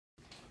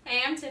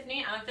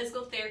Tiffany. I'm a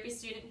physical therapy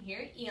student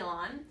here at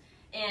Elon,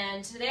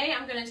 and today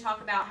I'm going to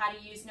talk about how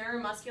to use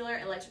neuromuscular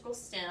electrical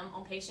stim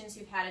on patients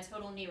who've had a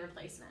total knee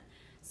replacement.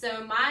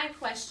 So my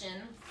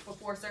question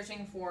before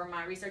searching for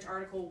my research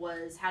article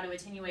was how to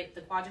attenuate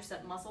the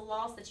quadriceps muscle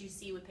loss that you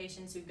see with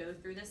patients who go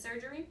through this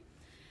surgery.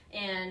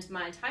 And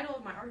my title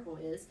of my article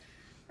is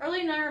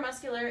Early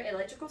Neuromuscular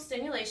Electrical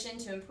Stimulation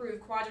to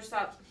Improve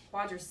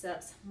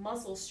Quadriceps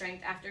Muscle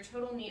Strength After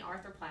Total Knee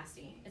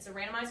Arthroplasty. It's a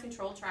randomized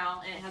controlled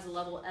trial and it has a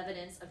level of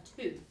evidence of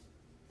 2.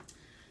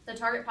 The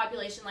target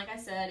population, like I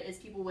said, is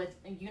people with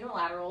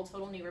unilateral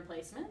total knee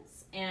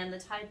replacements, and the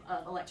type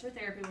of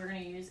electrotherapy we're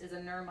going to use is a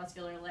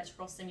neuromuscular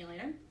electrical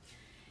stimulator.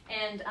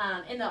 And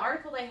in the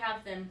article they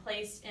have them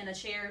placed in a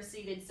chair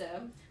seated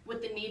so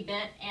with the knee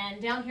bent,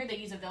 and down here they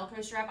use a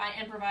Velcro strap.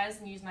 I improvised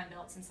and used my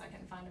belt since I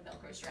couldn't find a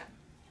Velcro strap.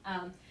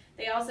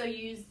 They also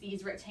use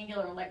these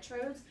rectangular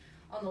electrodes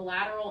on the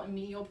lateral and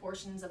medial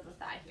portions of the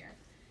thigh here.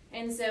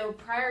 And so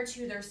prior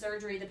to their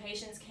surgery, the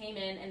patients came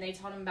in and they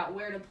taught them about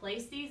where to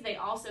place these. They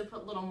also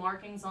put little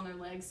markings on their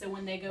legs so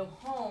when they go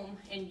home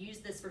and use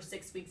this for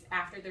 6 weeks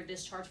after they're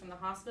discharged from the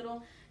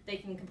hospital, they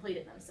can complete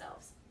it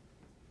themselves.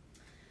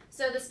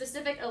 So the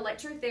specific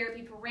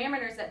electrotherapy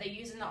parameters that they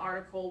used in the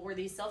article were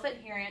these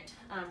self-adherent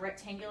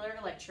rectangular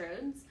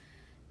electrodes.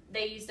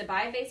 They used a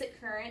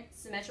bi-phasic current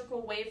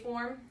symmetrical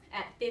waveform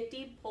at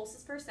 50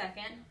 pulses per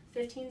second,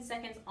 15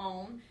 seconds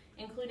on,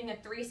 including a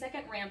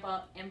 3-second ramp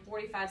up and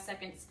 45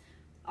 seconds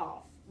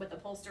off with a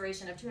pulse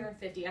duration of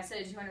 250. I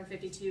said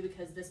 252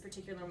 because this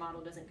particular model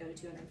doesn't go to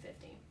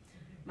 250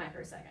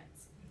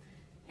 microseconds.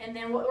 And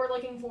then what we're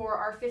looking for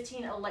are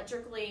 15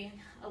 electrically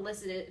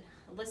elicited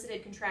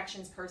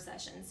contractions per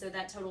session. So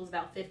that totals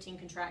about 15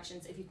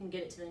 contractions. If you can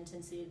get it to the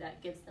intensity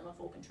that gives them a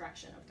full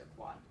contraction of their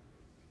quad.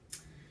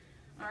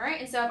 All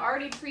right, and so I've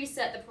already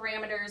preset the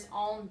parameters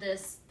on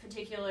this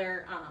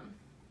particular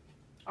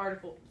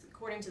article,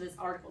 according to this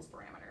article's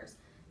parameters.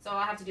 So all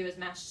I have to do is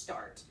match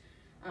start.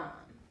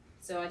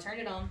 So I turned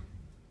it on,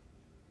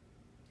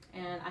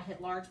 and I hit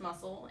large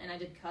muscle, and I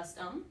did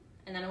custom,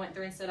 and then I went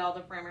through and set all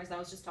the parameters I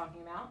was just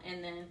talking about,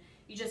 and then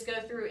you just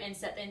go through and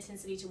set the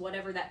intensity to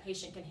whatever that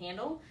patient can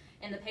handle,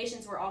 and the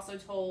patients were also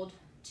told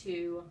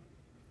to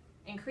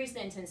increase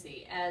the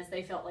intensity as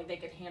they felt like they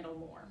could handle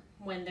more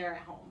when they're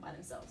at home by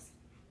themselves.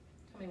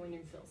 Tell me when you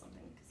feel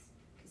something,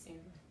 because you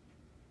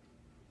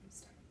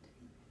start.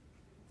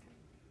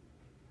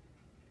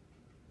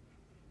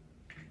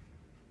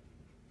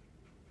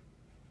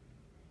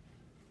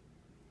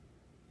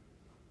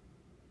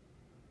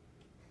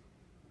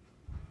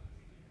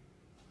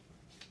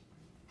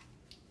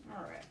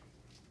 All right.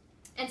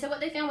 And so what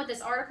they found with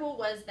this article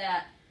was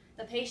that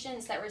the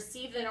patients that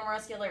received the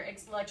neuromuscular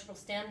electrical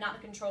stim, not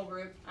the control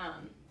group,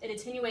 it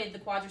attenuated the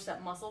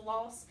quadriceps muscle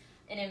loss,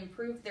 and it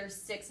improved their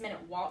 6-minute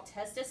walk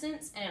test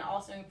distance, and it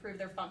also improved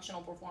their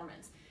functional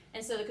performance.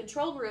 And so the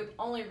control group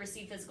only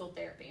received physical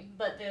therapy,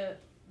 but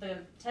the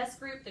test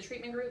group, the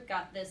treatment group,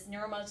 got this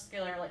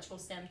neuromuscular electrical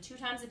stim 2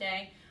 times a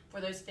day for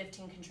those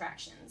 15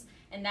 contractions.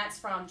 And that's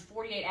from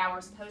 48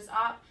 hours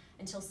post-op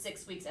until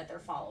 6 weeks at their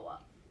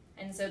follow-up.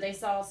 And so they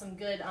saw some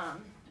good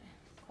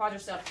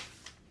quadriceps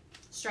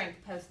strength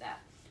post that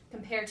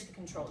compared to the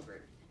control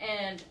group.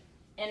 And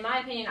in my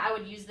opinion, I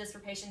would use this for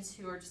patients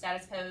who are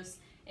status post,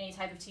 any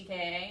type of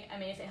TKA. I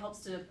mean, if it helps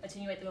to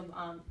attenuate the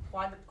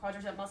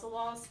quadriceps muscle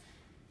loss,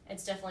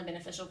 it's definitely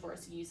beneficial for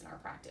us to use in our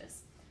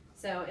practice.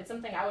 So it's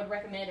something I would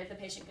recommend if the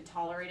patient could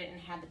tolerate it and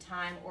had the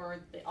time or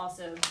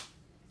also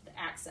the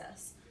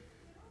access.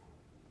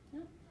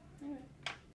 Yeah, anyway.